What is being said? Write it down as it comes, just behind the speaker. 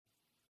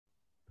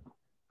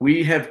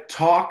We have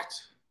talked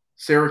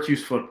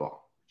Syracuse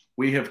football.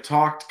 We have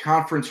talked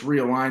conference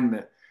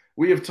realignment.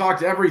 We have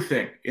talked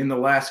everything in the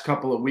last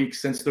couple of weeks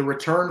since the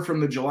return from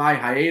the July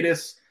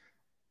hiatus.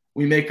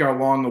 We make our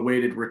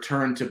long-awaited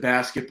return to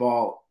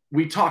basketball.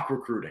 We talk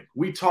recruiting.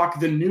 We talk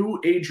the new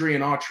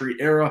Adrian Autry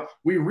era.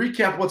 We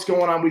recap what's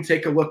going on. We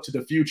take a look to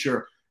the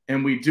future,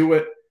 and we do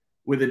it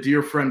with a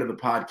dear friend of the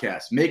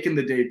podcast, making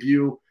the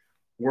debut.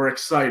 We're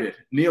excited.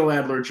 Neil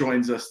Adler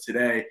joins us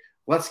today.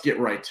 Let's get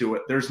right to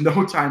it. There's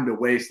no time to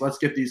waste. Let's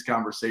get these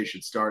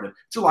conversations started.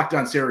 It's a Locked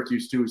On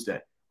Syracuse Tuesday.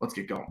 Let's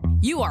get going.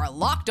 You are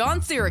Locked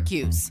On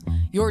Syracuse,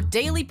 your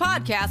daily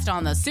podcast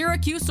on the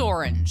Syracuse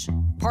Orange,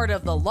 part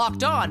of the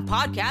Locked On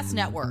Podcast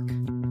Network,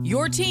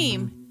 your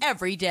team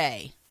every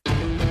day.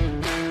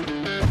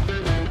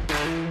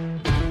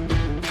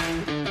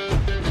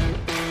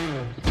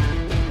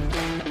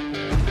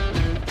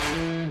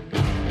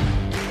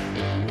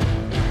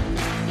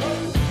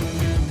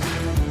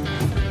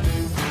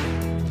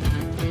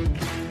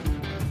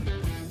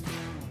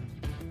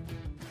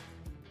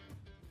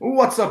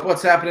 What's up?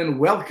 What's happening?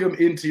 Welcome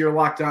into your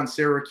Locked On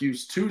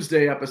Syracuse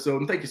Tuesday episode.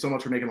 And thank you so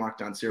much for making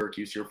Locked On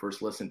Syracuse your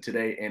first listen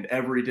today and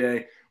every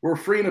day. We're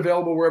free and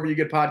available wherever you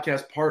get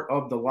podcasts, part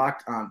of the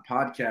Locked On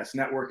Podcast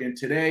Network. And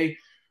today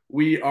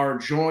we are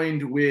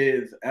joined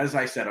with, as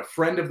I said, a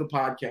friend of the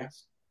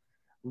podcast,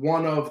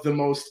 one of the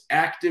most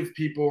active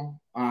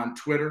people on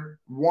Twitter,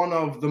 one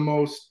of the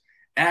most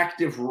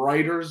active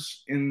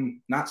writers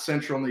in not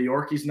Central New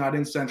York. He's not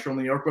in Central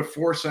New York, but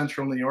for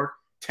Central New York.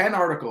 10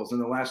 articles in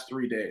the last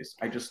 3 days.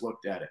 I just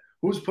looked at it.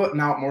 Who's putting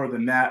out more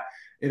than that?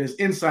 It is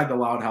Inside the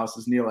Loud House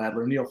is Neil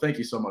Adler. Neil, thank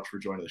you so much for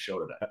joining the show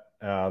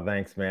today.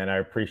 Thanks, man. I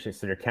appreciate it.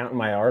 So you're counting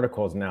my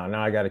articles now.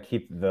 Now I got to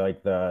keep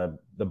the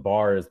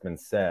bar has been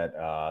set.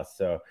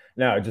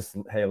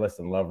 Hey,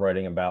 listen, love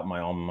writing about my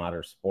alma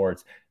mater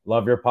sports.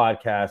 Love your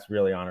podcast.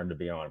 Really honored to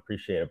be on.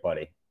 Appreciate it,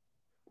 buddy.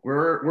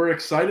 We're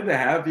excited to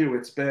have you.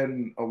 It's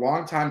been a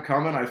long time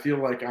coming. I feel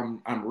like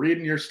I'm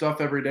reading your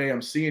stuff every day.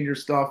 I'm seeing your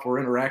stuff.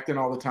 We're interacting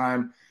all the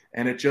time,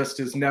 and it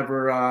just is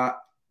never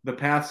the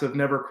paths have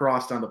never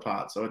crossed on the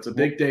pod. So it's a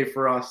big day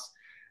for us,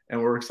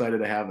 and we're excited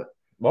to have it.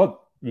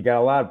 Well, you got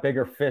a lot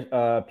bigger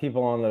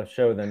people on the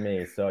show than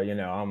me, so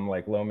I'm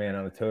like low man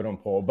on the totem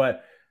pole.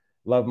 But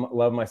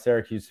love my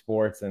Syracuse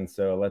sports, and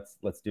so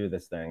let's do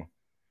this thing.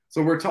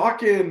 So we're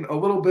talking a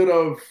little bit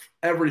of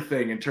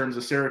everything in terms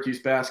of Syracuse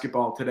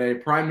basketball today.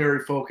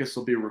 Primary focus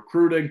will be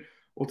recruiting.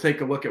 We'll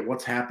take a look at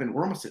what's happened.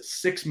 We're almost at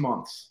 6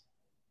 months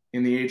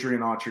in the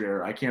Adrian Autry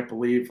era. I can't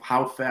believe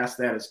how fast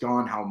that has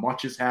gone, how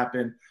much has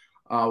happened.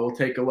 We'll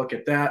take a look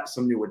at that,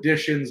 some new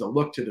additions, a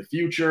look to the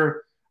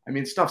future. I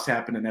mean, stuff's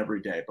happening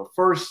every day. But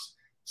first,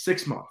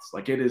 6 months.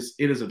 Like it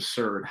is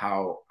absurd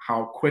how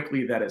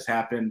quickly that has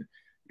happened.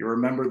 You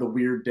remember the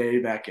weird day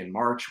back in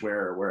March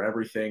where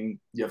everything,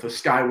 the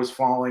sky was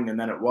falling and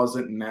then it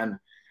wasn't, and then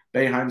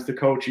Boeheim's the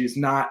coach, he's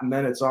not, and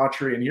then it's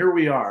Autry, and here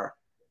we are,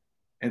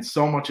 and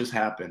so much has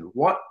happened.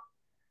 What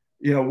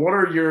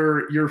are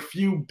your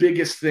few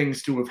biggest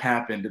things to have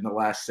happened in the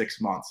last 6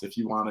 months? If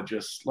you want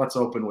to let's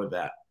open with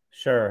that.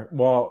 Sure.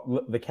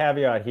 Well, the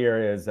caveat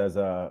here is, as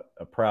a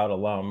proud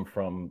alum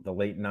from the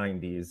late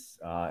 90s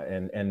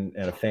and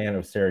a fan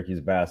of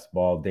Syracuse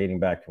basketball dating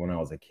back to when I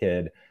was a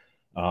kid,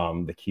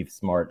 the Keith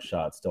Smart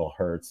shot still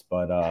hurts,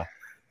 but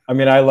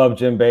I love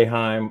Jim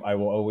Boeheim. I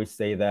will always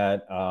say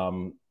that.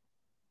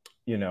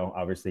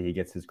 Obviously he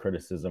gets his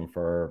criticism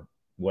for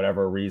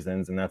whatever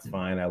reasons, and that's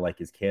fine. I like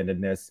his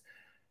candidness.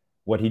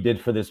 What he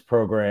did for this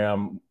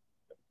program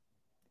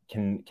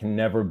can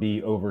never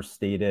be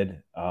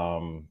overstated.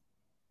 The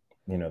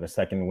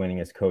second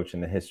winningest coach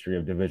in the history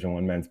of Division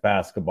I men's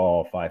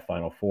basketball, 5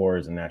 Final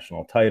Fours, a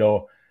national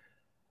title,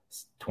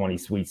 20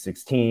 Sweet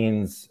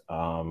 16s.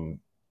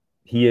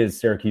 He is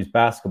Syracuse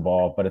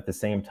basketball, but at the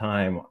same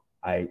time,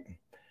 I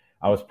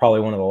was probably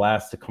one of the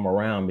last to come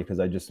around because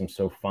I just am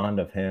so fond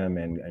of him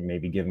and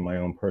maybe given my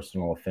own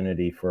personal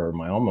affinity for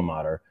my alma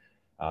mater.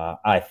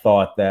 I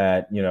thought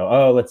that,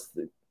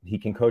 he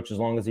can coach as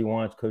long as he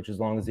wants,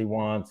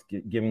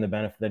 give him the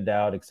benefit of the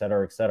doubt, et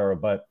cetera, et cetera.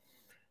 But,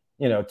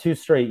 2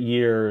 straight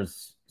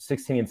years,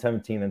 16 and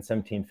 17 and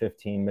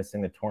 17-15,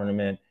 missing the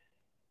tournament.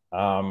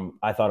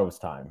 I thought it was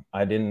time.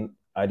 I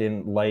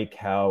didn't like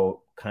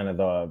how kind of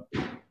the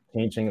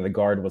changing of the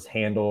guard was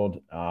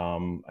handled.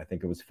 I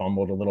think it was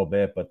fumbled a little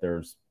bit, but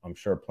there's, I'm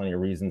sure, plenty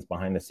of reasons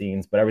behind the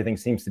scenes. But everything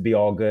seems to be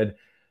all good.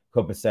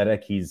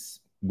 Copacetic,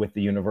 he's with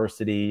the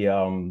university,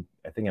 I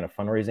think in a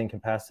fundraising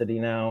capacity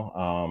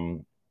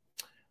now.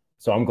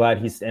 So I'm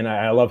glad and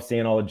I love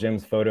seeing all the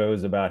Jim's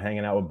photos about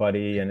hanging out with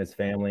Buddy and his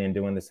family and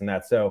doing this and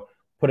that. So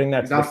putting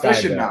that to the side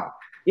fishing now.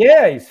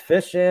 Yeah, he's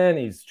fishing,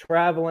 he's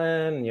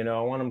traveling.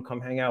 I want him to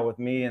come hang out with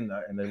me in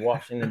the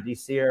Washington,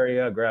 D.C.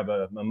 area, grab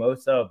a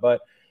mimosa.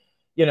 But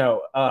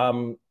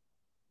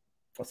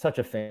such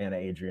a fan of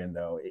Adrian,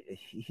 though.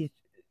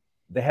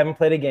 They haven't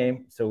played a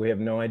game, so we have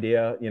no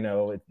idea.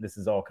 This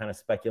is all kind of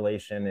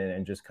speculation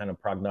and just kind of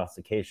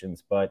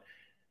prognostications. But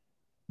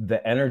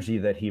the energy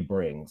that he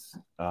brings,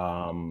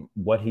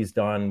 what he's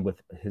done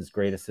with his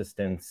great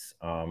assistants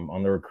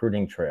on the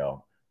recruiting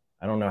trail,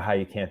 I don't know how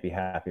you can't be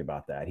happy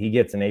about that. He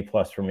gets an A+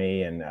 for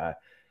me. And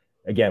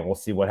again, we'll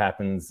see what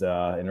happens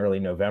in early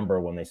November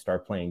when they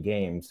start playing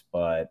games.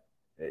 But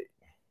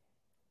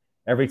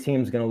every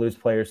team's going to lose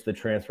players to the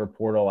transfer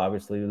portal.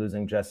 Obviously,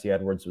 losing Jesse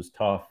Edwards was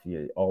tough.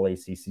 All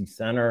ACC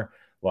center,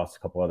 lost a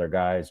couple other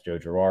guys, Joe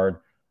Girard.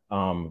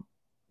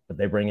 But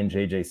they bring in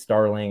J.J.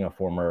 Starling, a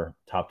former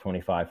top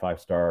 25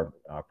 five-star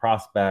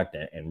prospect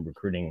and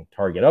recruiting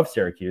target of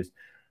Syracuse.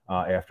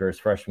 After his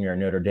freshman year at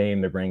Notre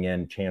Dame, they bring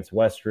in Chance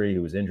Westry,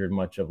 who was injured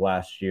much of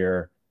last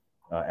year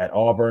at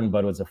Auburn,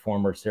 but was a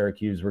former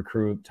Syracuse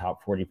recruit,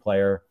 top 40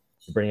 player.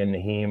 They bring in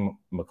Naheem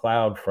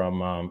McLeod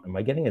from, am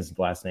I getting his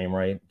last name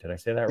right? Did I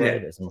say that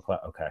right? Is it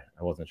McLeod? Okay,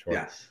 I wasn't sure.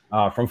 Yes.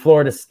 From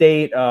Florida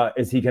State,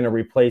 is he going to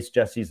replace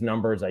Jesse's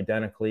numbers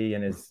identically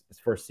in his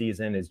first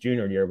season, his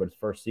junior year, but his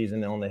first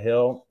season on the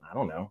Hill? I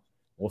don't know.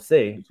 We'll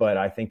see. But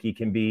I think he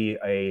can be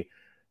a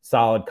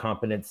solid,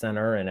 competent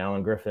center, and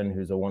Alan Griffin,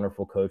 who's a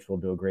wonderful coach, will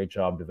do a great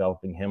job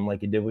developing him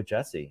like he did with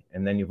Jesse.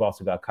 And then you've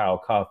also got Kyle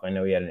Cuff. I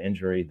know he had an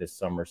injury this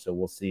summer, so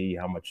we'll see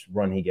how much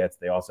run he gets.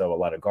 They also have a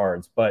lot of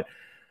guards. But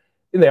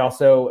they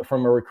also,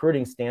 from a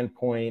recruiting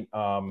standpoint,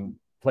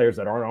 players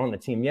that aren't on the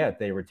team yet,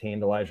 they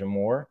retained Elijah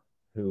Moore,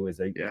 who is,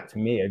 to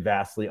me, a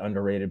vastly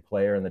underrated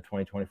player in the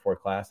 2024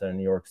 class out of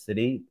New York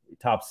City.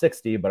 Top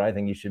 60, but I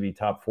think he should be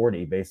top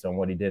 40 based on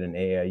what he did in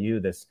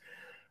AAU this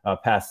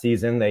past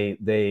season.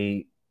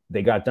 They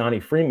got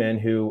Donnie Freeman,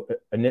 who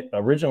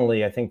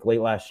originally, I think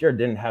late last year,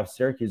 didn't have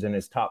Syracuse in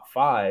his top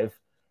 5.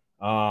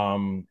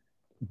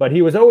 But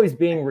he was always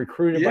being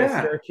recruited by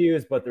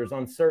Syracuse, but there's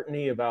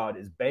uncertainty about,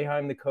 is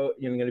Boeheim the coach,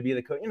 going to be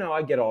the coach?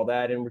 I get all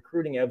that, and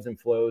recruiting ebbs and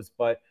flows,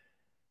 but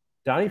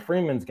Donnie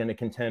Freeman's going to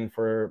contend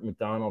for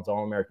McDonald's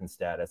All-American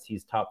status.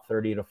 He's top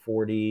 30 to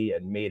 40,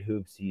 and made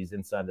hoops, he's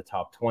inside the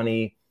top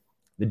 20.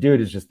 The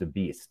dude is just a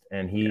beast,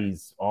 and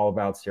he's all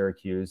about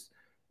Syracuse.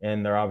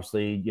 And they're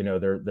obviously,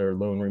 their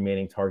lone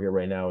remaining target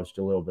right now is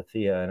Jalil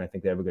Bethea, and I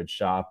think they have a good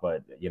shot,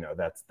 but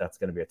that's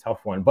going to be a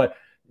tough one. But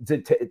to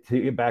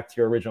get back to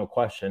your original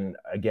question,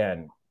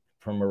 again,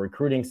 from a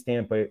recruiting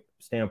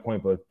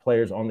standpoint, both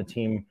players on the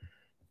team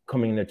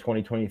coming into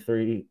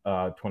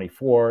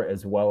 2023-24,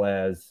 as well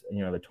as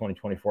the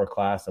 2024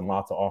 class, and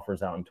lots of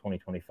offers out in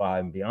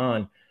 2025 and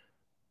beyond.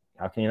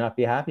 How can you not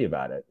be happy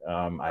about it?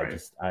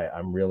 Right.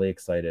 I'm really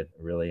excited.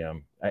 I really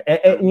am.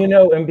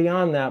 And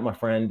beyond that, my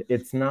friend,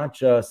 it's not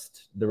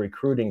just the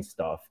recruiting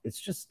stuff. It's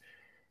just,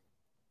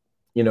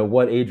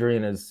 what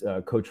Adrian, as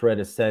Coach Red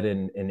has said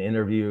in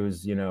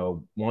interviews,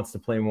 wants to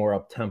play more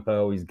up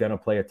tempo. He's going to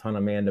play a ton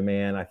of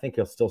man-to-man. I think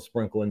he'll still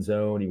sprinkle in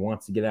zone. He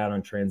wants to get out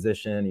on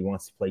transition. He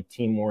wants to play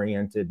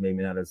team-oriented,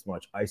 maybe not as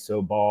much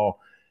ISO ball.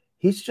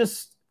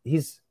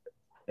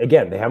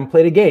 Again, they haven't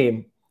played a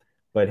game,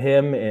 but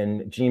him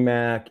and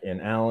GMAC and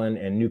Allen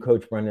and new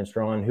coach Brendan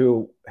Strawn,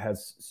 who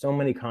has so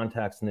many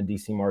contacts in the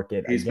DC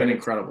market. He's been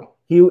incredible.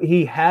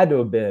 He had to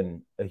have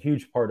been a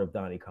huge part of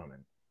Donnie coming.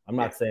 I'm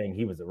not saying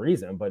he was the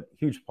reason, but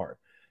huge part.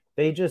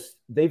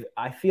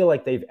 I feel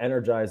like they've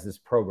energized this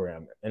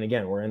program. And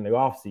again, we're in the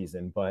off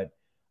season, but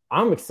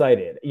I'm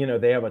excited.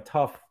 They have a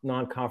tough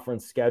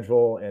non-conference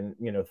schedule, and,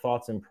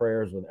 thoughts and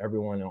prayers with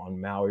everyone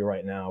on Maui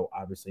right now.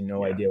 Obviously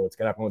no idea what's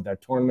going to happen with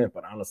that tournament,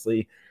 but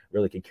honestly,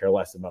 really could care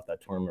less about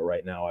that tournament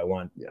right now. I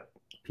want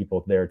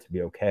people there to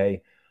be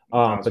okay.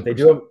 But they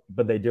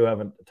do have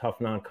a tough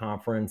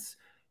non-conference.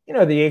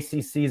 The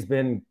ACC has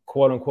been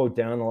quote unquote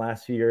down the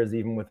last few years,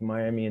 even with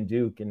Miami and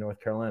Duke and North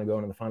Carolina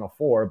going to the Final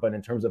Four. But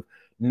in terms of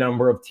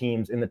number of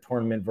teams in the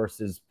tournament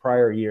versus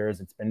prior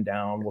years, it's been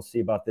down. We'll see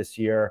about this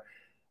year.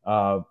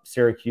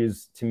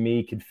 Syracuse, to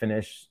me, could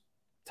finish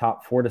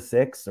top 4 to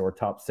 6 or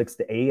top 6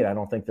 to 8. I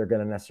don't think they're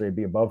going to necessarily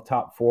be above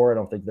top 4. I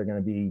don't think they're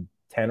going to be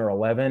 10 or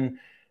 11.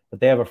 But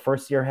they have a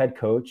first-year head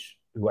coach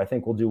who I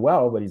think will do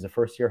well, but he's a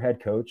first-year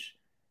head coach.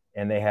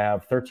 And they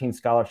have 13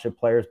 scholarship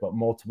players, but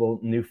multiple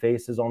new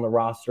faces on the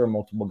roster,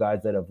 multiple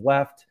guys that have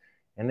left.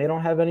 And they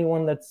don't have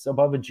anyone that's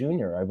above a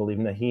junior. I believe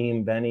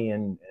Naheem, Benny,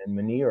 and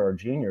Munir are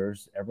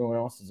juniors. Everyone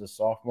else is a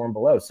sophomore and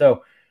below.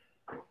 So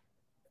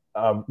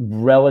a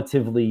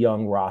relatively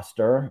young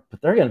roster,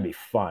 but they're going to be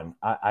fun.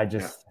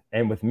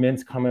 And with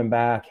Mintz coming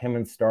back, him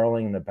and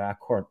Starling in the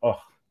backcourt,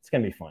 it's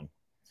going to be fun.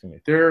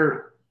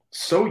 They're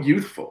so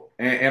youthful.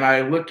 And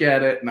I look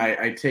at it,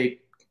 and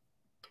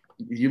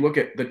you look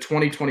at the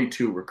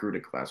 2022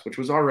 recruited class, which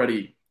was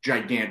already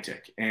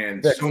gigantic,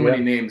 and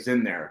many names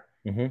in there.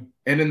 Mm-hmm.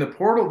 And in the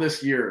portal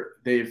this year,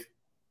 they've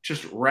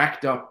just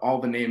racked up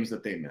all the names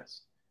that they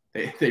missed.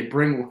 They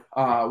bring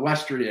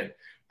Westry in.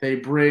 They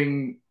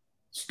bring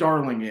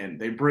Starling in.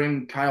 They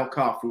bring Kyle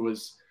Cuff, who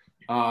was,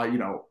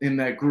 in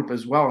that group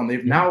as well. And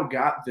they've now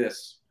got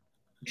this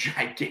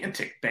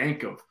gigantic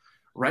bank of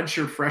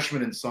redshirt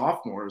freshmen and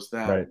sophomores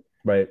that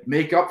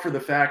make up for the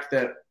fact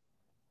that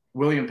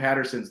William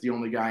Patterson's the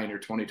only guy in your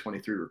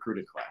 2023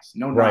 recruited class.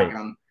 No knock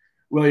on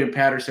William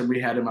Patterson.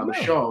 We had him on the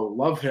show.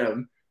 Love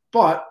him.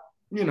 But,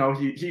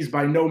 he's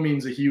by no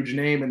means a huge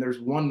name, and there's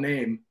one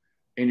name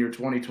in your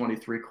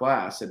 2023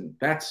 class, and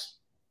that's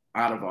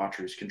out of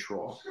Autry's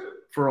control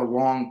for a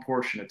long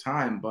portion of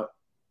time. But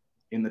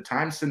in the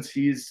time since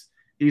he's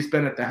he's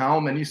been at the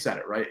helm, and you said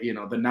it, right? You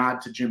know, the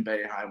nod to Jim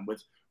Boeheim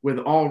with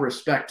all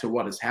respect to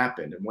what has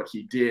happened and what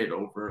he did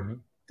over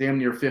damn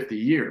near 50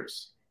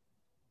 years.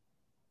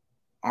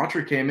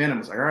 Autry came in and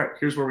was like, all right,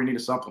 here's where we need a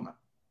supplement.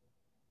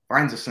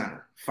 Finds a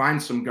center,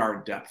 finds some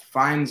guard depth,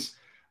 finds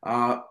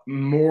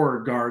more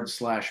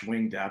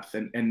guard/wing depth.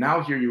 And now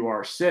here you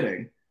are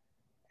sitting,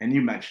 and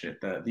you mentioned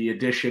it, the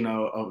addition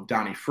of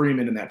Donnie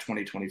Freeman in that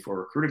 2024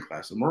 recruiting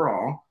class. And we're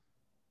all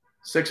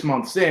 6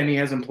 months in. He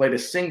hasn't played a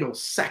single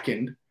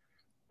second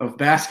of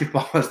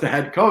basketball as the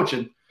head coach.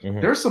 And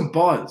there's some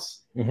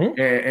buzz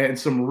and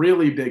some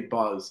really big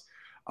buzz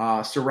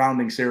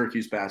surrounding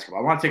Syracuse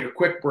basketball. I want to take a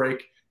quick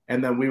break,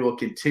 and then we will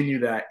continue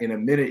that in a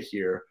minute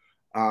here.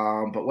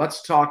 But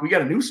let's talk. We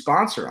got a new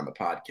sponsor on the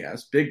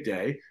podcast. Big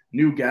day,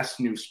 new guest,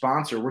 new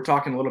sponsor. We're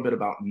talking a little bit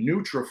about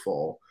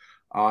Nutrafol.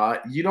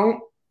 You don't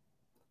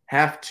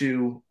have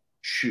to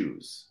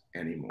choose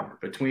anymore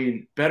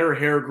between better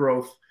hair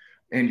growth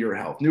and your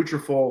health.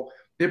 Nutrafol,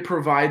 it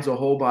provides a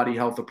whole body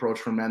health approach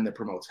for men that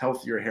promotes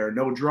healthier hair.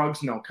 No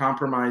drugs, no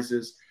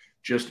compromises,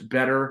 just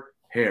better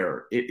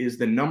hair. It is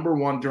the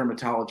 #1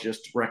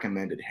 dermatologist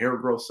recommended hair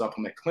growth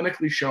supplement,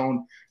 clinically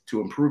shown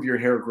to improve your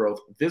hair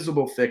growth,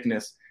 visible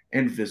thickness,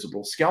 and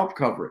visible scalp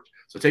coverage.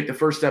 So take the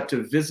first step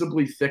to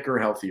visibly thicker,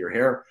 healthier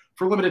hair.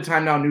 For a limited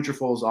time now,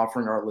 Nutrafol is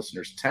offering our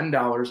listeners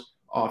 $10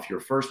 off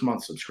your first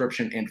month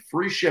subscription and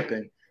free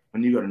shipping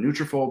when you go to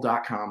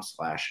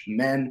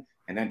Nutrafol.com/men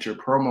and enter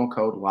promo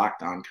code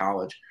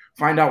LOCKEDONCollege.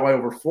 Find out why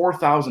over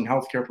 4,000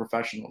 healthcare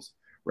professionals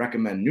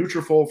recommend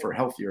Nutrafol for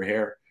healthier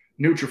hair.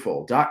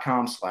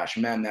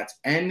 Nutrafol.com/men. That's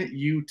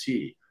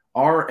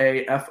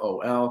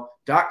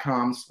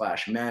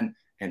Nutrafol.com/men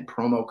and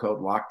promo code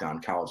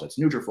LOCKEDONCollege. That's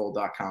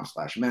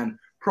Nutrafol.com/men,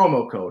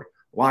 promo code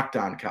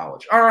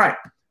LOCKEDONCollege. All right.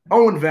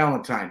 Owen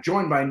Valentine,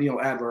 joined by Neil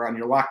Adler on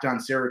your Locked On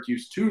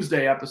Syracuse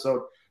Tuesday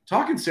episode,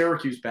 talking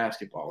Syracuse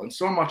basketball. And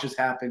so much has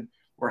happened.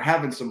 We're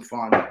having some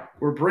fun.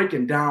 We're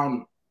breaking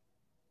down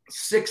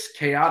 6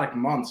 chaotic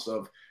months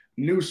of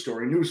news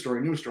story.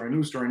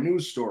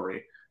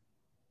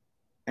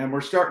 And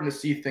we're starting to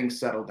see things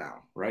settle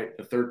down, right?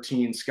 The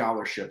 13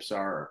 scholarships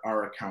are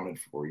accounted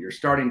for. You're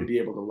starting to be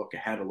able to look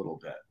ahead a little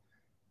bit.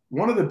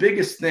 One of the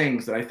biggest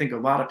things that I think a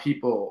lot of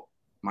people,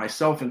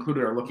 myself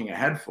included, are looking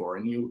ahead for,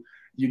 and you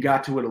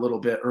got to it a little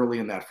bit early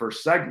in that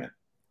first segment.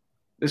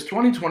 This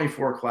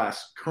 2024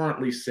 class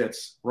currently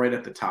sits right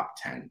at the top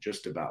 10,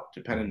 just about.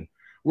 Depending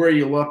where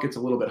you look, it's a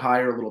little bit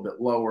higher, a little bit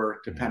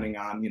lower, depending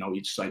on,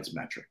 each site's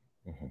metric.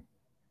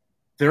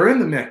 They're in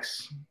the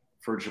mix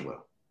for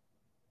Jalil.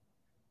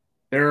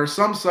 There are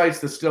some sites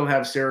that still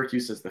have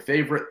Syracuse as the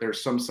favorite.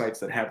 There's some sites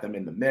that have them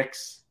in the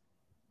mix.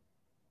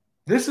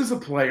 This is a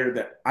player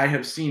that I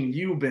have seen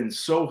you been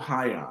so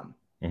high on.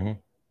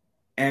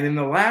 And in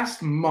the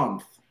last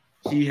month,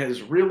 he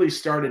has really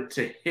started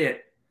to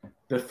hit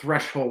the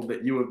threshold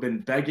that you have been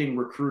begging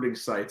recruiting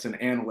sites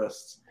and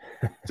analysts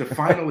to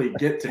finally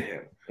get to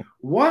him.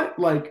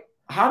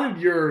 How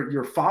did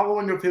your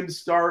following of him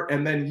start?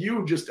 And then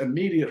you just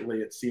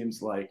immediately, it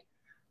seems like,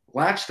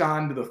 latched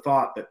on to the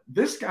thought that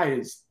this guy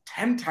is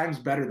 10 times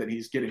better than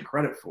he's getting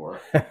credit for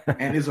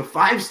and is a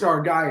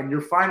 5-star guy, and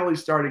you're finally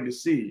starting to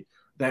see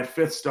that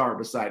 5th star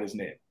beside his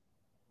name.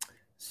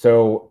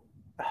 So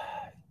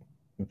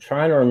I'm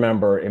trying to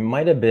remember. It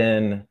might have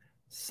been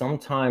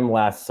sometime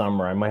last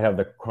summer. I might have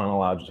the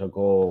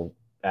chronological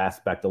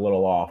aspect a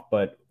little off,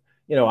 but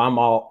I'm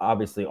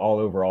obviously all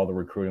over all the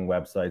recruiting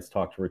websites,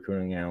 talk to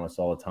recruiting analysts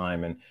all the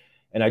time.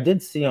 And I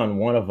did see on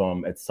one of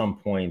them at some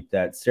point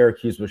that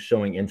Syracuse was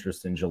showing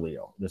interest in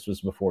Jalil. This was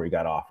before he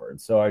got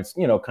offered. So I,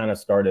 kind of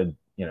started,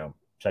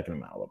 checking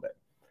him out a little bit.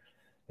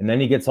 And then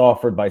he gets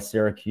offered by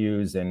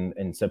Syracuse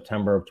in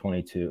September of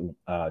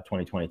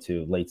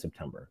 2022, late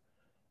September.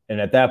 And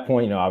at that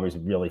point, I was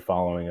really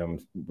following him,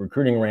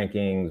 recruiting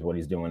rankings, what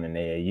he's doing in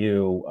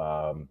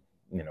AAU,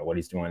 what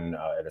he's doing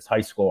at his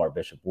high school, our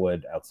Bishop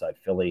Wood outside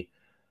Philly.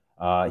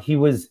 He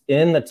was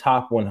in the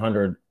top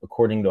 100,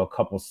 according to a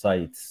couple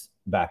sites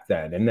back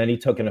then. And then he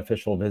took an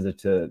official visit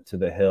to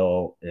the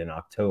Hill in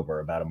October,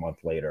 about a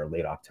month later,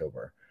 late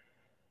October.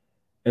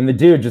 And the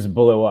dude just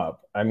blew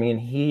up. I mean,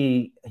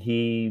 he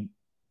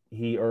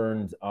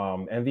earned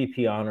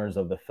MVP honors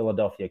of the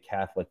Philadelphia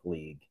Catholic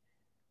League,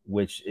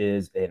 which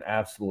is an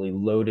absolutely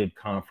loaded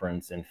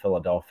conference in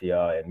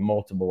Philadelphia, and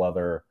multiple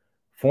other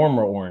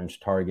former Orange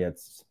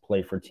targets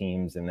play for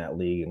teams in that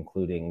league,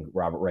 including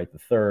Robert Wright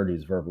III,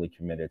 who's verbally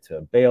committed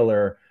to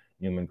Baylor,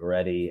 Newman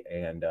Goretti,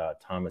 and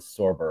Thomas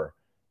Sorber,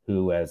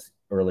 who has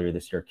earlier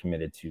this year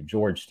committed to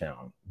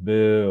Georgetown.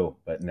 Boo.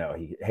 But no,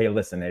 hey,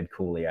 listen, Ed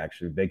Cooley,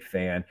 actually, big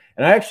fan.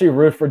 And I actually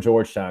root for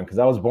Georgetown because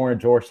I was born at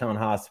Georgetown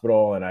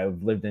Hospital and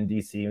I've lived in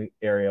D.C.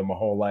 area my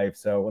whole life.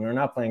 So when they're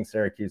not playing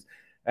Syracuse,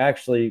 I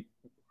actually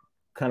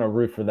kind of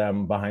root for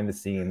them behind the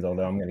scenes,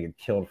 although I'm going to get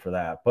killed for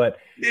that. But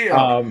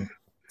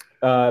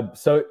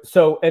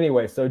so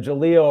anyway, so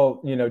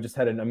Jalil, just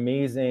had an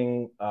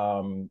amazing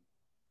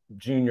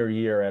junior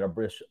year at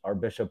our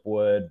Bishop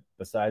Wood,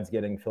 besides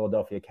getting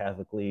Philadelphia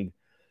Catholic League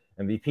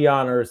MVP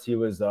honors. He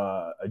was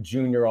a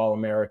junior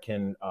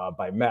All-American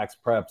by Max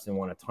Preps and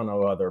won a ton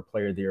of other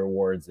Player of the Year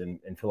awards in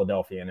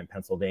Philadelphia and in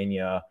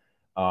Pennsylvania.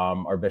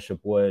 Our Bishop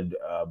Wood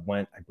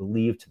went, I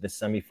believe, to the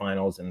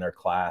semifinals in their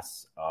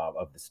class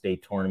of the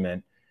state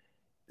tournament.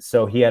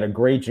 So he had a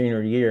great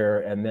junior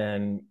year. And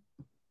then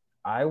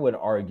I would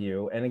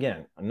argue, and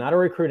again, I'm not a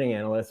recruiting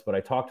analyst, but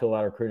I talk to a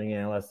lot of recruiting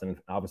analysts and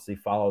obviously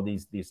follow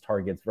these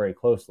targets very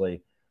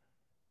closely.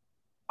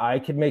 I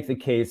could make the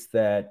case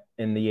that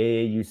in the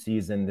AAU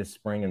season this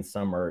spring and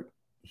summer,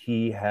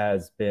 he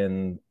has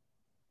been,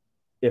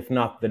 if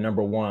not the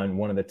number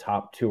one of the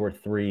top 2 or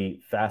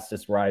 3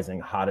 fastest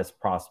rising, hottest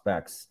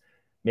prospects,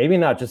 maybe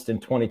not just in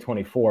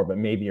 2024, but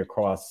maybe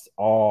across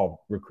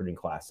all recruiting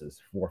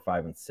classes, 4,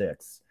 5, and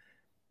 6.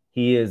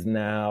 He is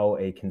now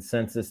a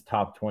consensus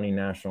top 20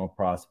 national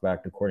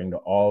prospect, according to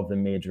all of the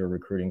major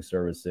recruiting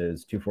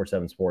services,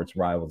 247 Sports,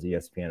 Rivals,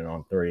 ESPN, and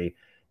On3.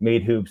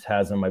 Made Hoops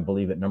has him, I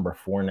believe, at number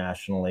 4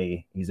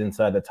 nationally. He's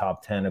inside the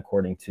top 10,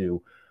 according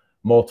to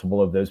multiple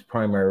of those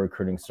primary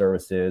recruiting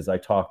services. I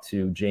talked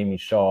to Jamie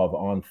Shaw of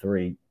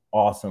On3,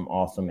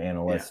 awesome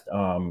analyst,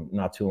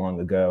 not too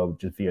long ago,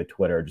 just via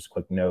Twitter. Just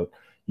quick note.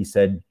 He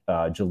said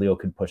Jalil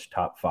could push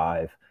top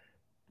 5.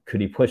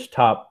 Could he push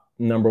top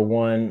number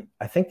 1?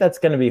 I think that's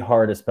going to be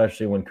hard,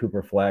 especially when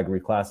Cooper Flagg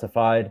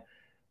reclassified.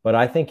 But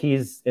I think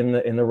he's in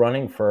the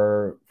running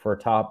for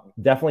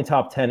definitely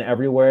top 10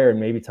 everywhere and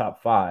maybe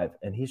top 5.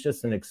 And he's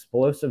just an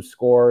explosive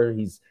scorer.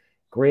 He's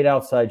great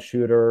outside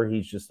shooter.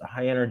 He's just a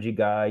high energy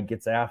guy,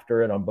 gets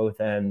after it on both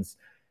ends.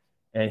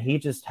 And he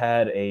just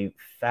had a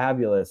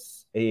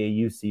fabulous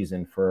AAU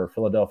season for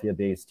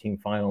Philadelphia-based team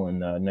final in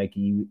the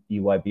Nike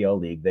EYBL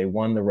League. They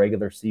won the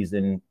regular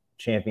season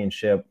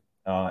championship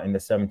in the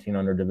 17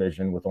 under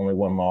division with only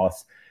 1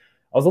 loss.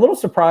 I was a little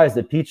surprised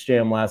at Peach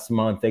Jam last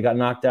month. They got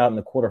knocked out in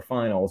the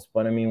quarterfinals,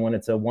 but I mean, when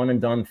it's a one and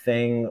done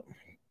thing,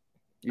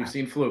 you've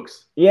seen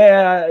flukes.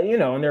 Yeah,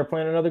 and they're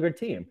playing another good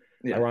team.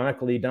 Yeah.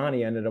 Ironically,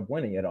 Donnie ended up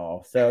winning it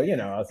all. So,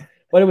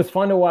 but it was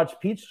fun to watch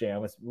Peach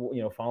Jam,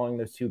 following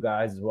those 2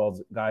 guys as well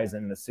as guys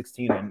in the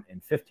 16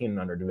 and 15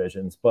 under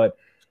divisions. But,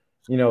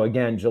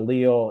 again,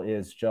 Jalil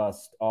is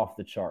just off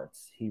the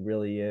charts. He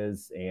really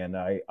is. And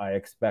I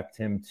expect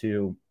him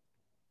to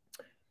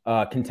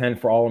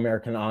contend for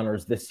All-American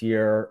honors this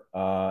year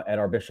at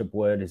our Bishop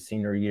Wood, his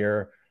senior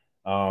year.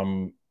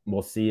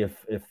 We'll see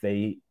if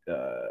they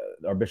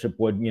our Bishop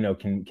Wood,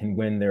 can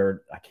win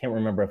their, I can't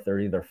remember if they're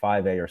either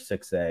 5A or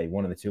 6A,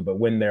 one of the two, but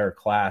win their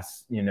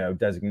class,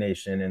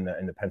 designation in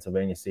the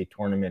Pennsylvania State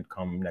Tournament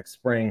come next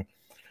spring.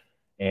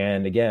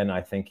 And again,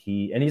 I think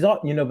he's,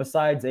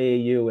 besides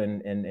AAU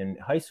and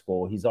high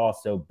school, he's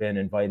also been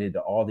invited to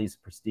all these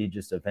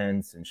prestigious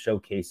events and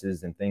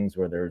showcases and things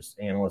where there's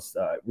analysts,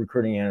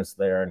 recruiting analysts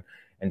there,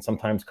 and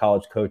sometimes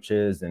college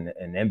coaches and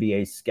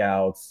NBA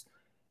scouts.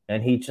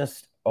 And he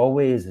just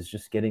always is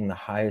just getting the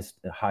highest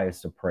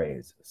of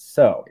praise.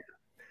 So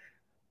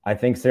I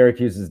think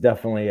Syracuse is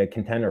definitely a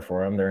contender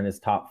for him. They're in his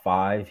top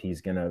 5.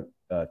 He's going to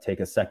take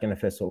a second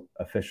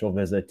official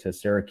visit to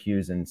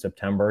Syracuse in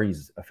September.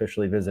 He's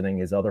officially visiting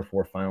his other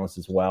 4 finalists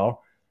as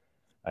well.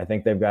 I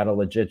think they've got a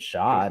legit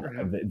shot.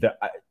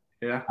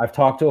 I've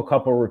talked to a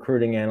couple of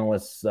recruiting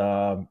analysts,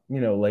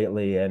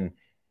 lately, and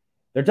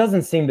there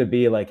doesn't seem to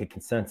be like a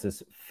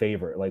consensus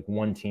favorite, like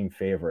one team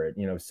favorite.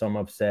 Some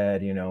have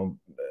said,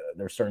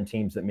 there are certain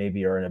teams that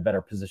maybe are in a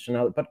better position,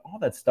 but all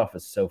that stuff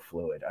is so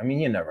fluid. I mean,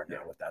 you never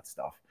know with that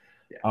stuff.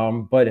 Yeah.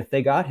 But if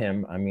they got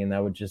him, I mean,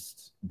 that would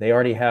they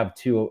already have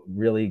 2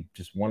 really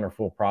just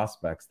wonderful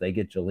prospects. They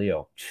get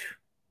Jalil.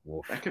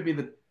 That could be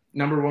the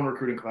number 1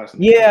 recruiting class.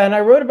 And I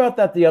wrote about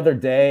that the other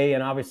day,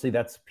 and obviously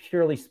that's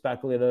purely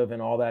speculative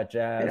and all that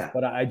jazz. Yeah.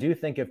 But I do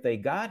think if they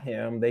got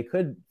him, they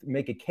could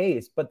make a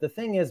case. But the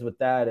thing is with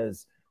that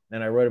is,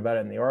 and I wrote about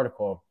it in the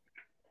article,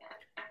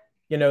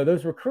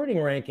 those recruiting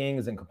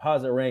rankings and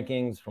composite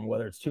rankings from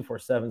whether it's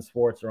 247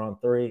 Sports or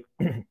On3,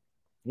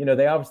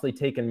 they obviously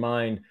take in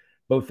mind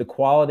both the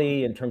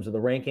quality in terms of the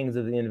rankings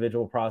of the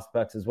individual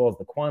prospects as well as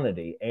the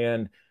quantity.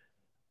 And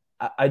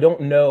I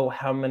don't know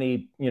how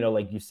many,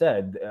 like you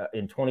said,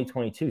 in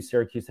 2022,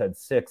 Syracuse had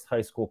 6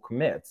 high school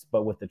commits,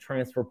 but with the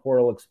transfer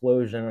portal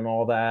explosion and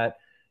all that,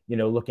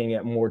 looking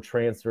at more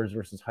transfers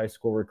versus high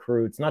school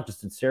recruits, not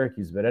just at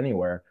Syracuse, but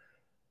anywhere,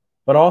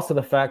 but also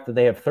the fact that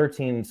they have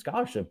 13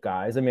 scholarship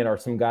guys. I mean, are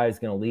some guys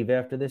going to leave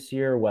after this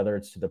year, whether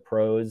it's to the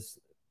pros,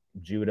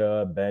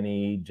 Judah,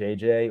 Benny,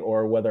 JJ,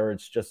 or whether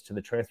it's just to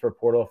the transfer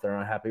portal if they're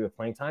not happy with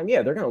playing time?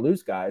 Yeah, they're going to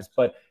lose guys,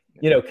 but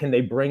can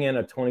they bring in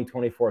a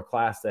 2024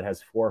 class that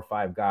has 4 or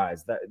 5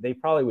 guys? That they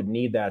probably would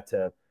need that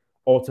to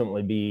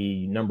ultimately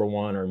be number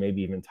 1 or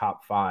maybe even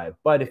top 5.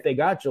 But if they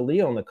got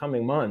Jalil in the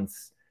coming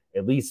months,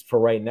 at least for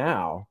right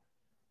now,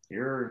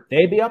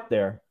 they'd be up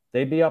there.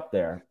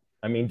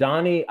 I mean,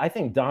 I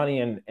think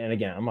Donnie and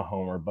again, I'm a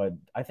homer, but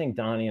I think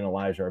Donnie and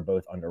Elijah are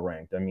both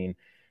underranked. I mean,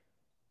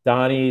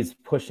 Donnie's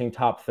pushing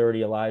top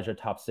 30, Elijah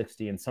top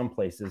 60 in some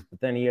places, but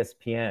then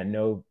ESPN,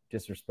 no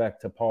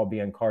disrespect to Paul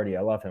Biancardi,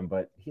 I love him,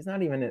 but Elijah's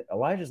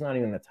not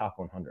even in the top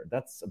 100.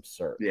 That's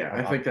absurd. Yeah,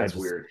 I think that's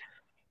weird.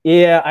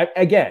 Yeah,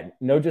 again,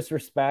 no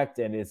disrespect,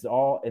 and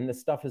this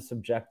stuff is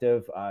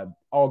subjective,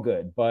 all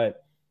good.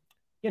 But,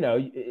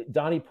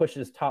 Donnie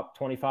pushes top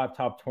 25,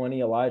 top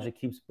 20. Elijah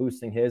keeps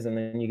boosting his, and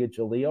then you get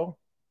Jalil.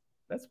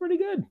 That's pretty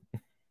good.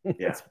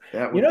 Yeah,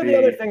 that would be. The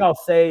other thing I'll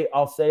say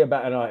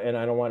about, and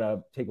I don't want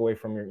to take away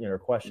from your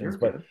questions,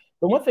 but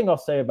the one thing I'll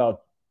say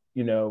about,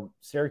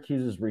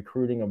 Syracuse's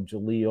recruiting of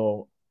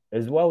Jalil,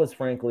 as well as,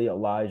 frankly,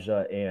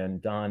 Elijah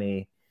and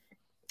Donnie,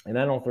 and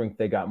I don't think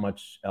they got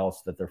much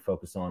else that they're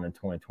focused on in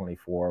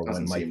 2024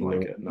 when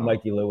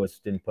Mikey Lewis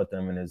didn't put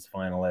them in his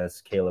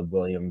finalists. Caleb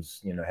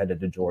Williams, headed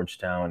to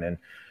Georgetown, and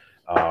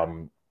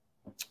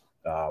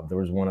there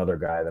was one other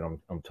guy that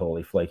I'm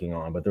totally flaking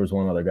on, but there was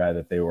one other guy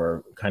that they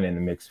were kind of in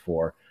the mix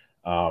for.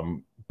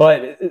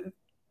 But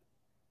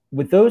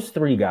with those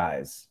three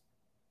guys,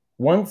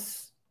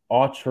 once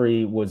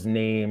Autry was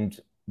named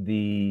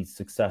the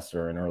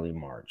successor in early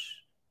March,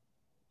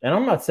 and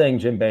I'm not saying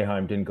Jim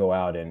Boeheim didn't go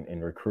out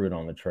and recruit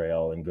on the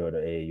trail and go to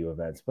AAU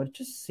events, but it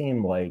just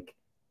seemed like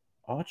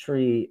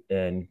Autry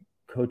and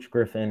Coach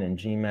Griffin and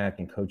GMAC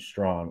and Coach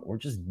Strong were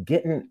just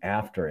getting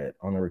after it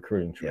on the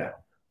recruiting trail. Yeah.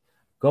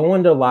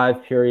 Going to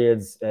live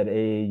periods at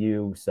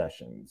AAU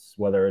sessions,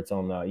 whether it's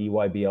on the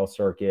EYBL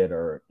circuit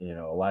or,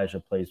 Elijah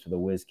plays for the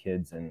Whiz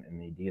Kids and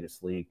the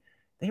Adidas League.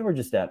 They were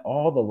just at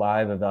all the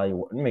live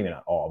evaluations, maybe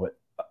not all, but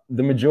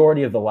the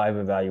majority of the live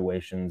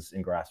evaluations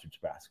in grassroots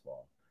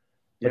basketball.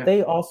 But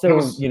they also,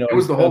 it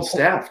was the whole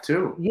staff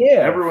too. Yeah.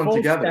 Everyone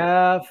together.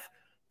 Staff.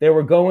 They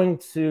were going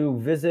to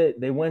visit.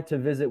 They went to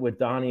visit with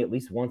Donnie at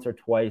least once or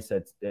twice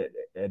at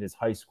his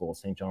high school,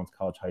 St. John's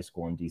College High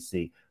School in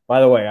D.C. By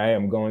the way, I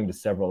am going to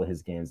several of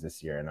his games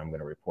this year, and I'm going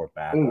to report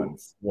back on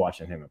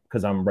watching him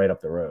because I'm right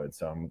up the road.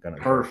 So I'm going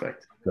to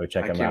go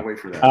check him out. I can't wait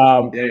for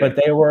that. But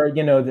they were,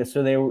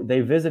 so they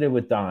visited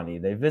with Donnie.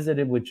 They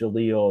visited with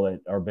Jalil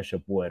or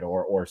Bishop Wood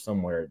or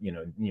somewhere,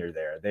 near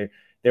there.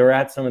 They were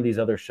at some of these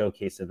other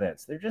showcase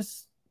events. They're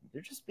just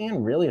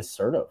being really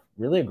assertive,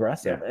 really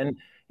aggressive. Yeah. And,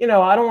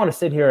 I don't want to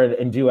sit here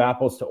and do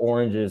apples to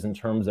oranges in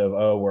terms of,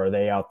 were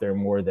they out there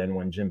more than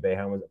when Jim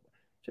Boeheim was.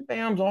 Jim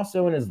Boeheim's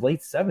also in his late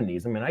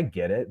 70s. I mean, I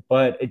get it,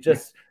 but it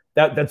just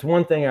that's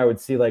one thing I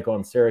would see like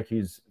on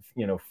Syracuse,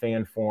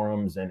 fan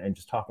forums and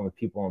just talking with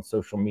people on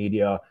social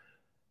media.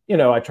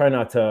 I try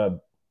to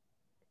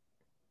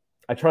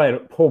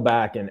pull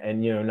back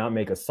and not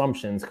make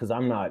assumptions because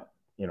I'm not,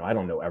 I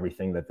don't know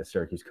everything that the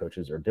Syracuse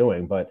coaches are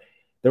doing, but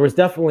there was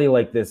definitely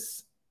like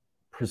this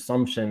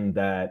presumption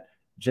that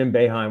Jim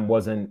Boeheim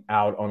wasn't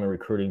out on the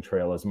recruiting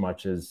trail as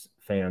much as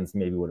fans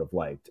maybe would have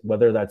liked.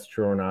 Whether that's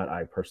true or not,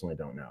 I personally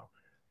don't know.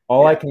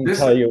 All I can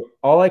tell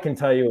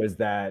you is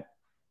that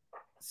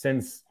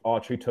since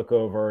Autry took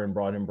over and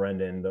brought in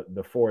Brendan,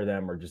 the four of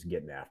them are just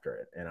getting after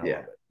it, and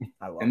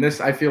I love it.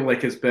 This I feel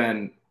like has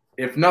been,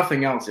 if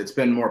nothing else, it's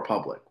been more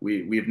public.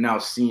 We've now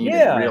seen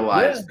and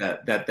realized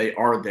that they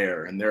are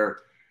there, and they're,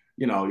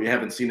 you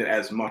haven't seen it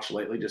as much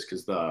lately just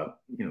because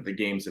the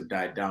games have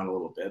died down a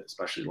little bit,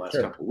 especially the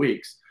last couple of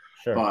weeks.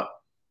 Sure. But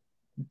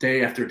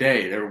day after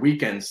day, their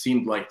weekends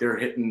seemed like they're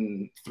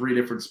hitting 3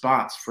 different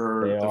spots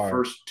for the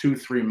first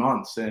 2-3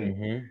 months.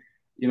 And,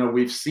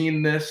 we've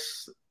seen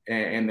this,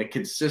 and the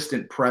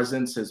consistent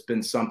presence has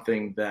been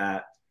something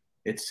that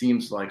it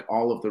seems like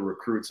all of the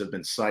recruits have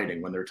been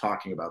citing when they're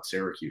talking about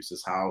Syracuse,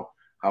 is how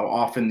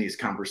often these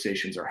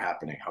conversations are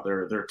happening, how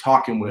they're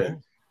talking with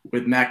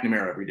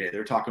McNamara every day.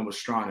 They're talking with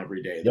Strawn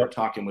every day. They're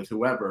talking with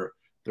whoever.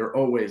 They're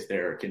always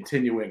there,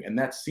 continuing. And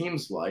that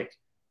seems like,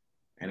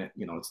 and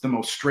it's the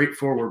most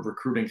straightforward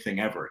recruiting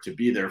thing ever, to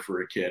be there for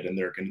a kid, and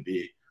they're going to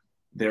be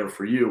there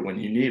for you when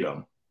you need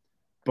them.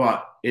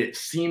 But it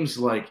seems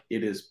like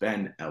it has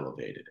been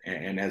elevated.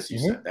 And as you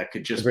said, that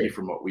could just be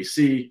from what we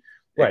see.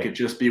 It could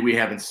just be we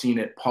haven't seen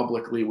it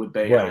publicly with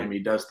Boeheim. He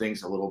does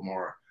things a little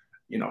more,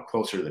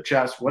 closer to the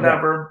chest,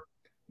 whatever.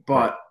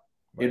 But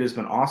it has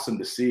been awesome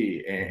to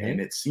see.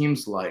 And it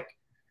seems like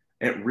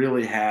it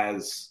really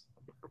has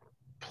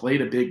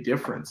played a big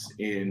difference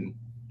in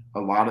a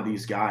lot of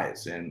these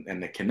guys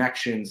and the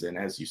connections. And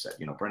as you said,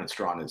 Brendan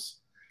Strawn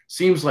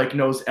seems like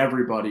knows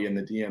everybody in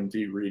the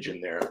DMV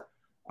region there.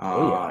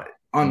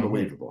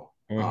 Unbelievable.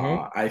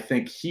 I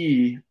think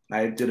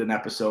I did an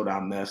episode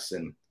on this,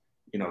 and,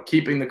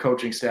 keeping the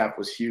coaching staff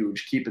was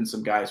huge. Keeping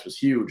some guys was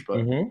huge,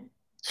 but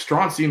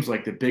Strawn seems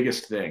like the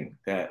biggest thing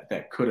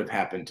that could have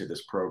happened to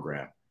this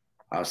program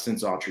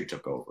since Autry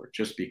took over,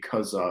 just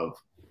because of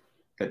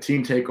the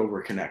team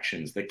takeover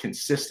connections, the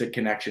consistent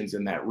connections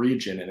in that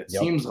region. And it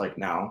seems like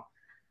now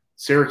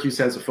Syracuse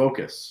has a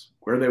focus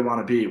where they want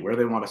to be, where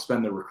they want to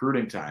spend their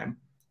recruiting time,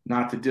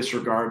 not to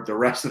disregard the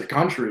rest of the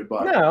country,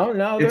 but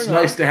it's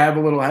nice to have a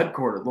little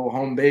headquarters, a little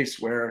home base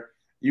where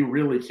you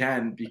really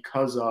can,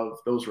 because of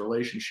those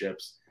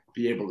relationships,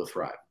 be able to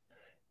thrive.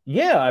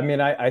 Yeah. I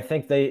mean, I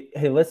think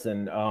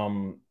listen,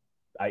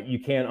 you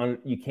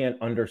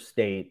can't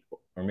understate,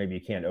 or maybe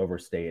you can't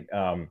overstate,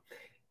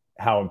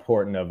 how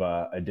important of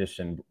a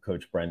addition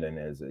Coach Brendan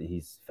is.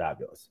 He's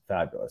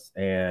fabulous.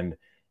 And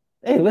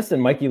hey, listen,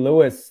 Mikey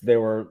Lewis, they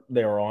were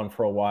on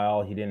for a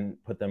while. He didn't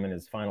put them in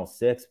his final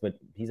 6, but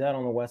he's out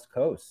on the West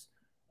Coast.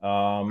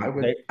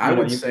 I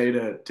would say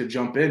to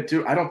jump in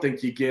too. I don't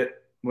think you get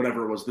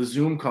whatever it was, the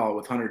Zoom call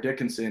with Hunter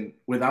Dickinson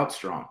without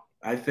Strong.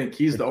 I think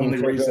he's the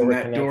only reason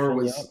that door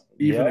was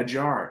even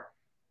ajar.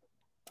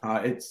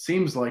 It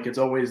seems like it's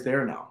always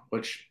there now,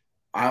 which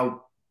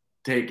I'll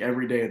take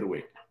every day of the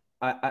week.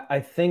 I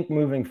think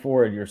moving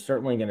forward, you're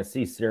certainly going to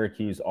see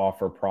Syracuse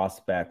offer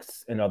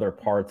prospects in other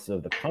parts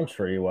of the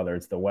country, whether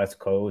it's the West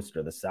Coast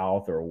or the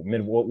South or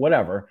mid,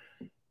 whatever.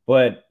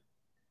 But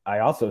I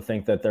also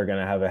think that they're going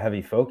to have a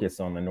heavy focus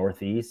on the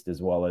Northeast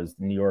as well as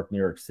New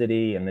York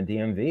City, and the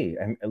DMV.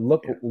 And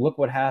look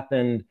what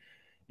happened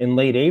in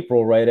late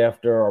April, right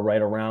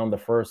around the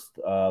first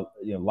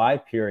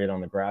live period on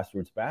the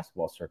grassroots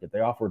basketball circuit. They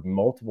offered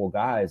multiple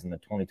guys in the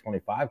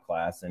 2025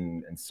 class,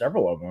 and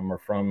several of them are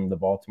from the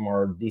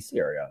Baltimore, D.C.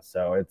 area.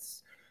 So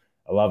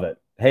I love it.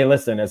 Hey,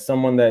 listen, as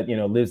someone that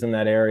lives in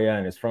that area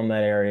and is from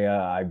that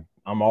area,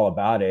 I'm all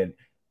about it.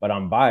 But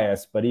I'm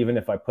biased. But even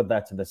if I put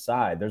that to the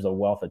side, there's a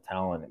wealth of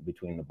talent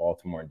between the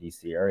Baltimore and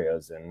DC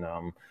areas. And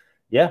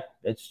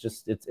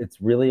it's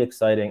really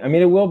exciting. I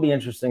mean, it will be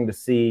interesting to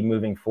see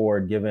moving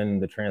forward, given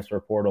the transfer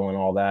portal and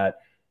all that,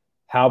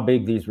 how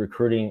big these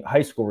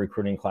high school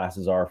recruiting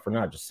classes are for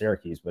not just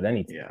Syracuse, but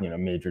any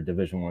major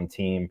Division I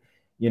team.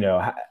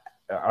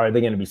 Are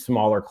they going to be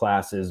smaller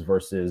classes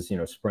versus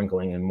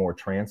sprinkling in more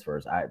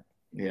transfers?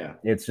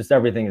 It's just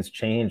everything has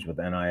changed with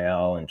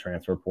NIL and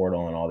transfer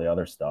portal and all the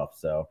other stuff.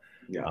 So.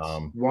 Yes.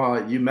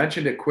 Well, you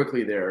mentioned it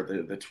quickly there,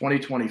 the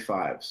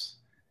 2025s.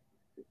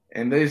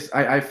 And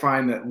I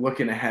find that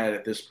looking ahead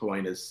at this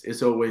point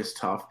is always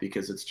tough,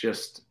 because it's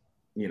just,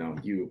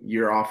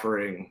 you're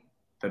offering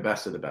the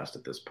best of the best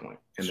at this point.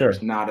 And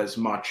There's not as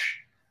much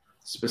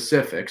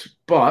specifics.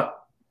 But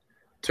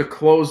to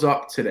close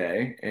up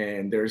today,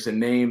 and there's a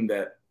name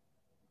that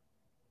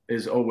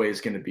is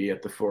always going to be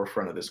at the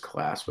forefront of this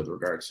class with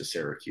regards to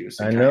Syracuse.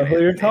 I know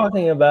who you're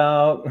talking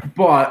about.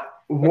 But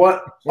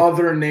what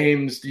other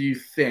names do you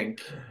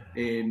think,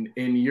 in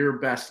your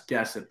best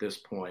guess at this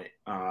point,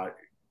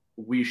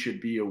 we should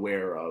be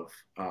aware of,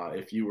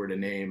 if you were to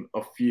name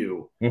a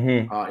few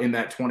in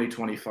that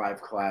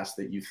 2025 class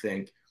that you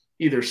think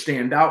either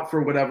stand out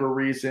for whatever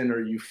reason,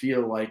 or you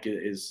feel like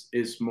it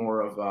is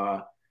more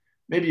of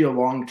maybe a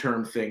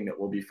long-term thing that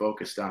we'll be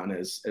focused on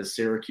as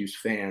Syracuse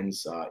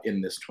fans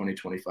in this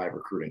 2025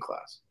 recruiting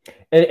class?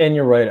 And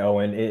you're right,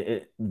 Owen.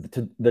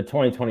 The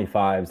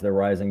 2025s, the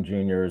rising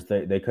juniors,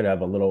 they could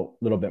have a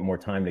little bit more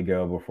time to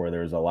go before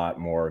there's a lot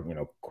more,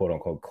 quote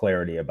unquote,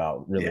 clarity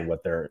about really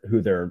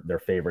who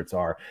their favorites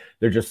are.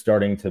 They're just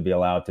starting to be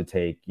allowed to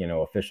take,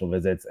 official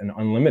visits, an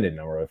unlimited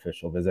number of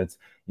official visits.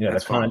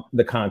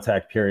 The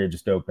contact period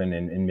just opened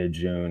in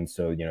mid-June,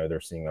 so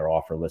they're seeing their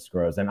offer list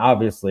grows, and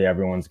obviously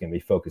everyone's going to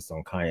be focused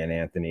on Kyan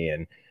Anthony.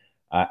 And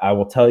I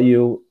will tell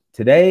you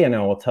today, and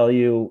I will tell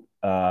you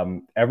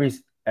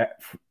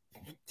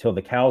till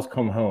the cows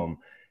come home,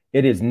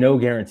 it is no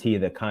guarantee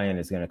that Kyan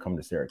is going to come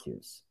to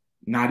Syracuse.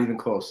 Not even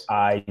close.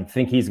 I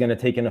think he's going to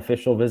take an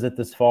official visit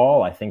this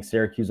fall. I think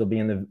Syracuse will be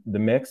in the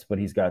mix, but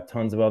he's got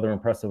tons of other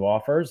impressive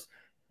offers.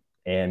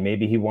 And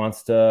maybe he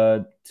wants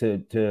to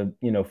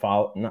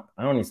follow,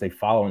 I don't even say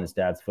follow in his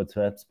dad's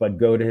footsteps, but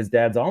go to his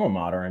dad's alma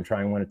mater and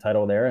try and win a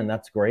title there. And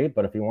that's great.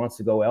 But if he wants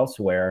to go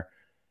elsewhere,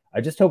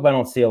 I just hope I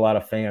don't see a lot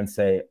of fans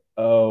say,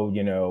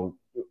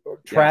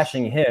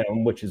 trashing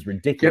him, which is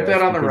ridiculous. Get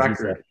that on the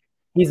record.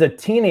 He's a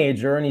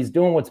teenager and he's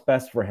doing what's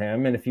best for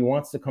him. And if he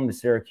wants to come to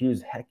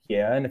Syracuse, heck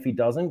yeah. And if he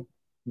doesn't,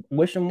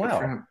 wish him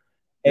well. Yes,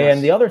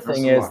 and the other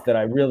thing is that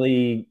I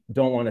really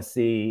don't want to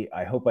see,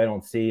 I hope I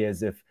don't see,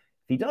 is if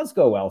he does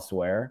go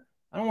elsewhere,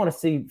 I don't want to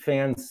see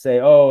fans say,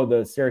 oh,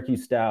 the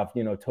Syracuse staff,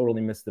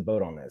 totally missed the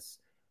boat on this.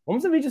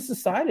 What if he just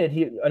decided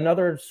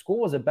another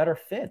school is a better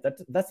fit?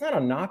 That's not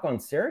a knock on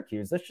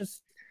Syracuse. That's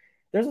just,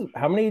 there's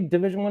how many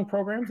Division I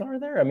programs are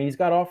there? I mean, he's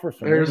got offers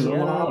from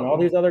Indiana and all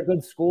these other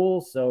good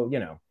schools. So,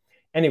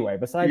 anyway,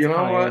 besides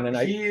Kyan, and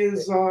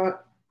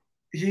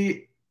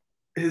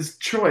his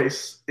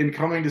choice in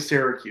coming to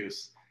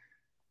Syracuse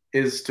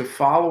is to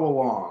follow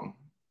along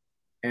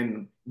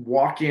and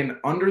walk in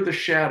under the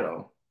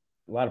shadow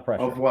a lot of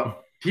pressure of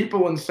what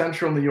people in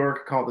Central New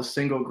York call the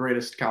single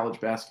greatest college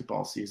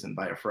basketball season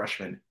by a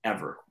freshman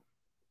ever.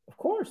 Of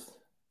course.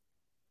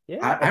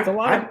 Yeah, that's a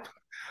lot.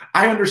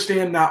 I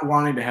understand not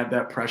wanting to have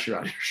that pressure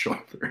on your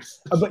shoulders.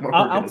 But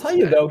I'll tell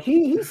you, though,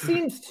 he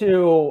seems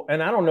to,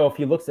 and I don't know if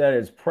he looks at it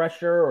as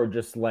pressure or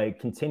just like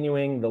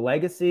continuing the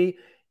legacy.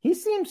 He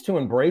seems to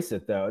embrace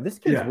it, though. This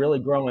kid's really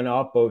growing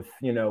up, both,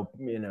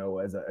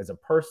 as a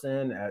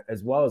person,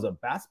 as well as a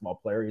basketball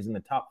player. He's in the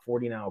top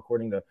 40 now,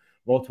 according to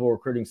multiple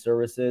recruiting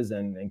services,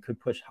 and could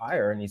push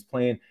higher. And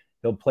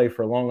he'll play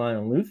for Long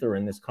Island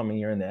Lutheran this coming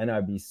year in the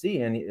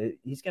NIBC. And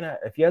he's going to,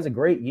 if he has a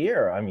great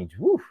year, I mean,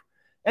 whew.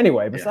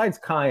 Anyway, besides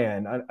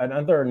Kyan,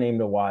 another name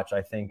to watch,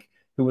 I think,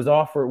 who was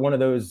offered, one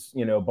of those,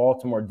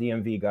 Baltimore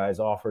DMV guys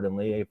offered in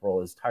late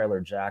April, is Tyler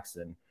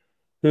Jackson,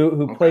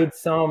 who played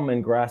some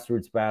in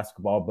grassroots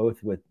basketball,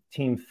 both with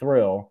Team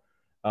Thrill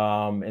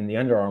in the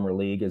Under Armour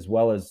League, as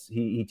well as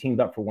he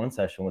teamed up for one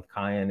session with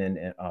Kyan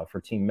and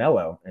for Team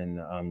Mello in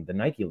the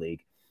Nike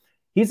League.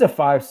 He's a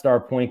 5-star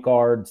point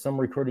guard. Some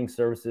recruiting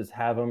services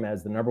have him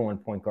as the number 1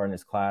 point guard in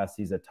his class.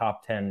 He's a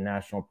top 10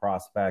 national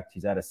prospect.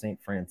 He's out of St.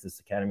 Francis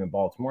Academy in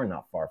Baltimore,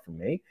 not far from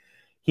me.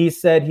 He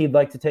said he'd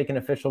like to take an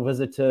official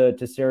visit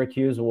to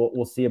Syracuse.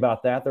 We'll see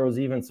about that. There was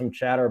even some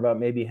chatter about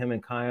maybe him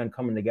and Kion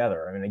coming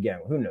together. I mean, again,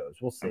 who knows?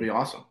 We'll see. That'd be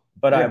awesome.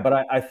 But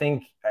I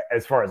think,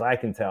 as far as I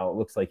can tell, it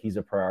looks like he's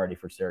a priority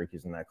for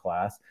Syracuse in that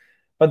class.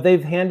 But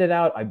they've handed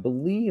out, I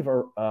believe,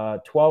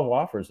 12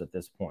 offers at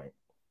this point.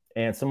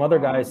 And some other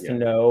guys to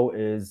know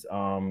is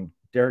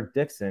Derek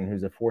Dixon,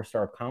 who's a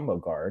 4-star combo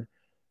guard,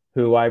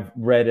 who I've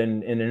read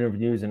in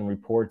interviews and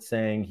reports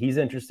saying he's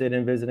interested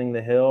in visiting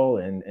the Hill,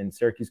 and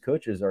Syracuse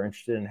coaches are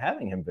interested in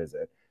having him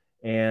visit.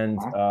 And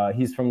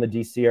he's from the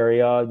D.C.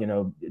 area,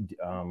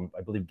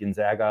 I believe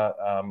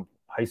Gonzaga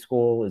High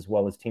School, as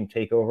well as Team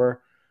Takeover.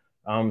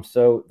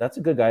 So that's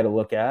a good guy to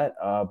look at.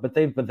 But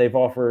they've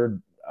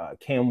offered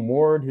Cam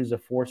Ward, who's a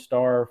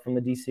 4-star from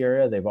the D.C.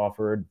 area. They've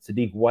offered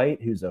Sadiq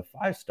White, who's a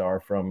 5-star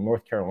from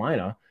North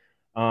Carolina.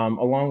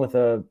 Along with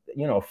a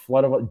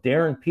flood of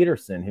Darren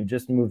Peterson, who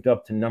just moved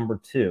up to number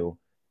 2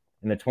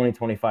 in the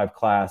 2025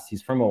 class.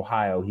 He's from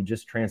Ohio. He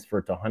just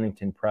transferred to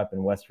Huntington Prep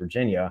in West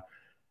Virginia.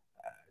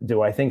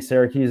 Do I think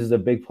Syracuse is a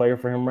big player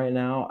for him right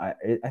now?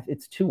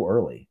 It's too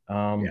early.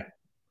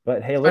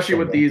 But hey, especially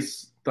with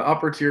the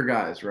upper tier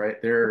guys,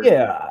 right? They're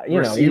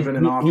receiving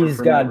an offer. He's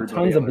got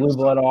tons of blue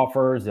blood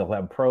offers. He'll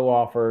have pro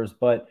offers,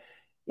 but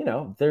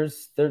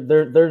there's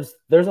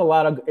a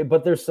lot of,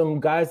 but there's some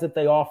guys that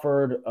they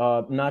offered,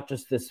 not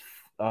just this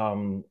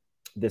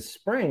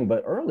spring,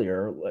 but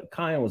earlier.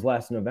 Kion was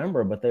last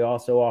November, but they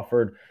also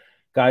offered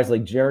guys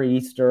like Jerry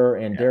Easter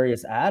and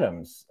Darius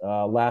Adams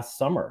last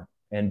summer,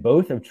 and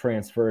both have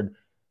transferred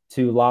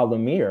to La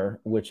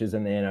Lumiere, which is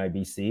in the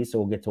NIBC. So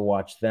we'll get to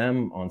watch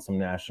them on some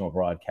national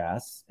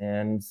broadcasts.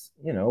 And,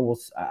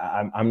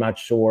 I'm not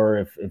sure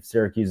if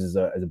Syracuse is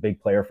a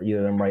big player for either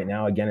of them right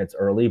now. Again, it's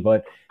early,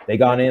 but they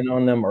got in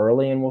on them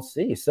early, and we'll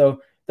see.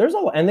 So there's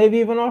and they've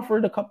even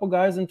offered a couple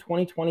guys in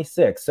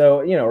 2026. So,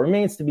 it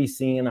remains to be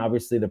seen.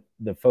 Obviously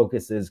the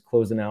focus is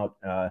closing out,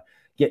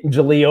 getting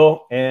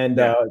Jalil and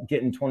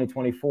getting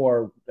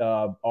 2024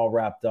 all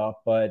wrapped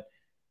up, but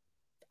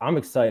I'm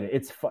excited.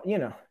 It's fun,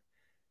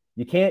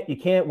 You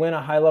can't win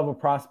a high-level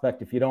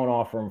prospect if you don't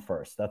offer them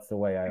first. That's the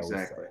way I always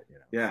say it.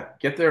 Yeah,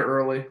 get there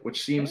early,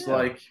 which seems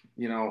like,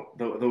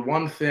 the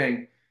one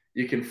thing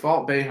you can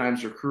fault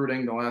Boeheim's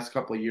recruiting the last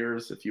couple of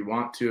years if you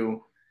want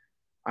to.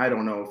 I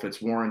don't know if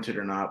it's warranted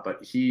or not,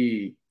 but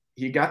he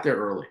got there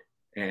early,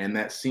 and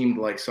that seemed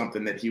like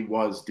something that he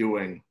was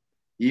doing,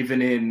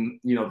 even in,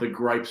 the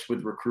gripes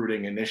with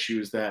recruiting and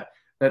issues that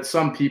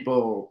some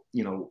people,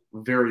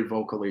 very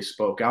vocally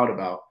spoke out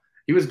about.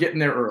 He was getting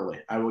there early.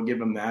 I will give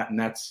him that.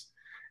 And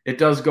it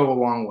does go a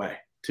long way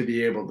to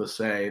be able to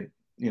say,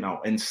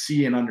 and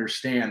see and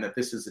understand that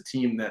this is a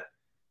team that,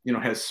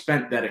 has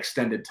spent that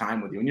extended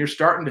time with you. And you're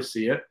starting to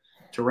see it,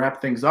 to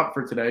wrap things up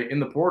for today, in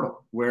the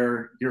portal,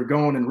 where you're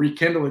going and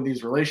rekindling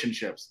these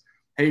relationships.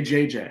 Hey,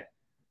 JJ,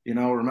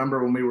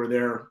 remember when we were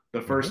there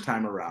the first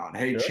time around?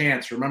 Hey,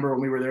 Chance, remember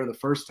when we were there the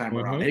first time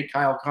around? Hey,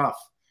 Kyle Cuff,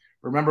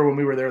 remember when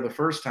we were there the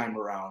first time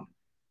around?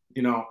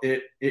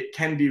 It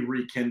can be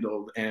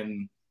rekindled,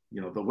 and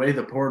the way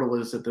the portal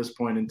is at this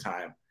point in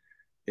time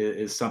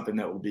is something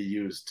that will be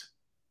used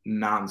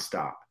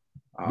nonstop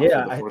for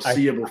the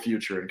foreseeable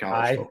future in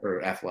college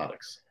or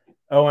athletics.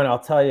 Oh, and I'll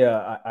tell you,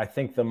 I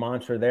think the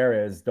mantra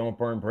there is don't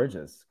burn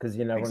bridges, because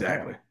you never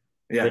know.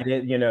 Yeah.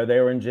 They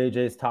were in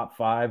JJ's top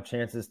 5,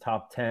 Chance's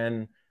top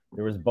 10.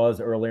 There was buzz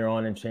earlier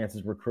on in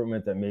Chance's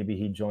recruitment that maybe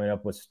he'd join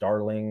up with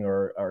Starling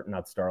or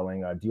not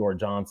Starling, Dior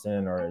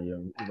Johnson or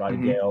Roddy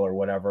Gale or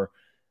whatever.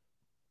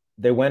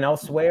 They went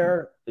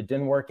elsewhere. It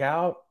didn't work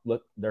out.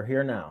 Look, they're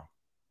here now,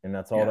 and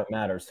that's all that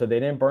matters. So they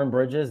didn't burn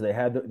bridges.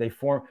 They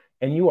formed,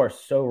 and you are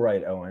so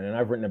right, Owen. And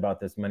I've written about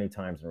this many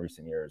times in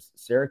recent years.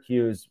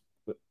 Syracuse,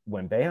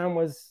 when Boeheim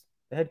was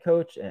the head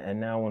coach, and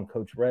now when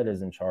Coach Red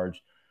is in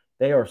charge,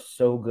 they are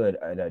so good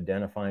at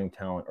identifying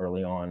talent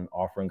early on,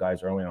 offering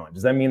guys early on.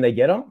 Does that mean they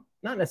get them?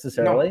 Not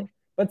necessarily,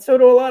 but so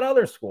do a lot of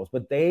other schools.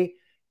 But they,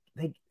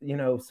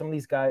 some of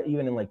these guys,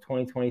 even in like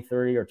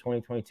 2023 or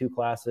 2022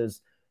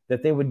 classes,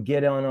 that they would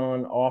get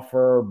on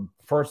offer,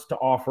 first to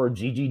offer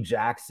Gigi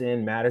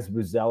Jackson, Mattis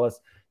Buzelis.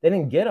 They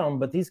didn't get them,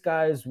 but these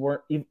guys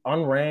weren't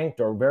unranked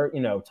or very,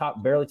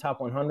 barely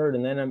top 100,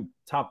 and then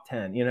top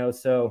 10,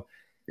 so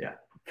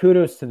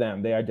kudos to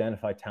them. They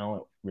identify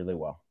talent really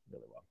well.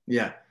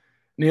 Yeah.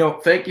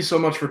 Neil, thank you so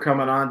much for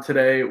coming on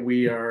today.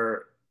 We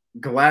are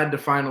glad to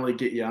finally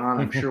get you on.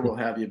 I'm sure we'll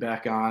have you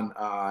back on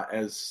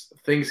as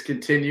things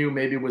continue,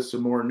 maybe with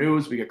some more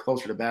news. We get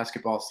closer to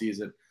basketball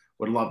season.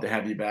 Would love to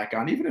have you back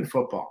on, even in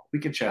football. We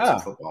can chat some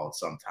football at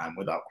some time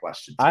without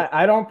question.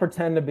 I don't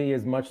pretend to be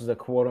as much as a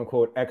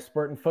quote-unquote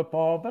expert in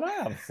football, but I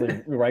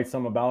obviously write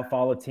some about,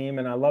 follow the team,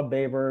 and I love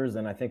Babers,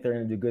 and I think they're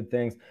going to do good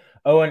things.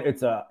 Owen,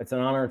 it's an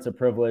honor. It's a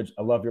privilege.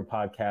 I love your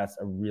podcast.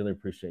 I really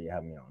appreciate you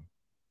having me on.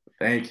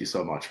 Thank you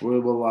so much. We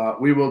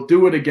will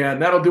do it again.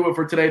 That'll do it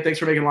for today. Thanks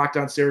for making Locked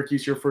On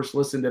Syracuse your first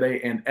listen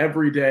today and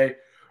every day.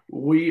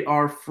 We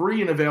are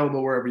free and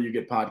available wherever you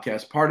get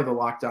podcasts, part of the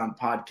Locked On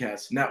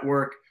Podcast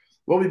Network.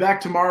 We'll be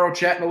back tomorrow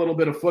chatting a little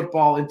bit of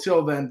football.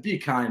 Until then, be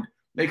kind.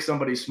 Make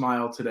somebody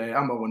smile today.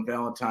 I'm Owen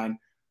Valentine.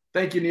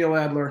 Thank you, Neil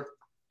Adler.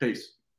 Peace.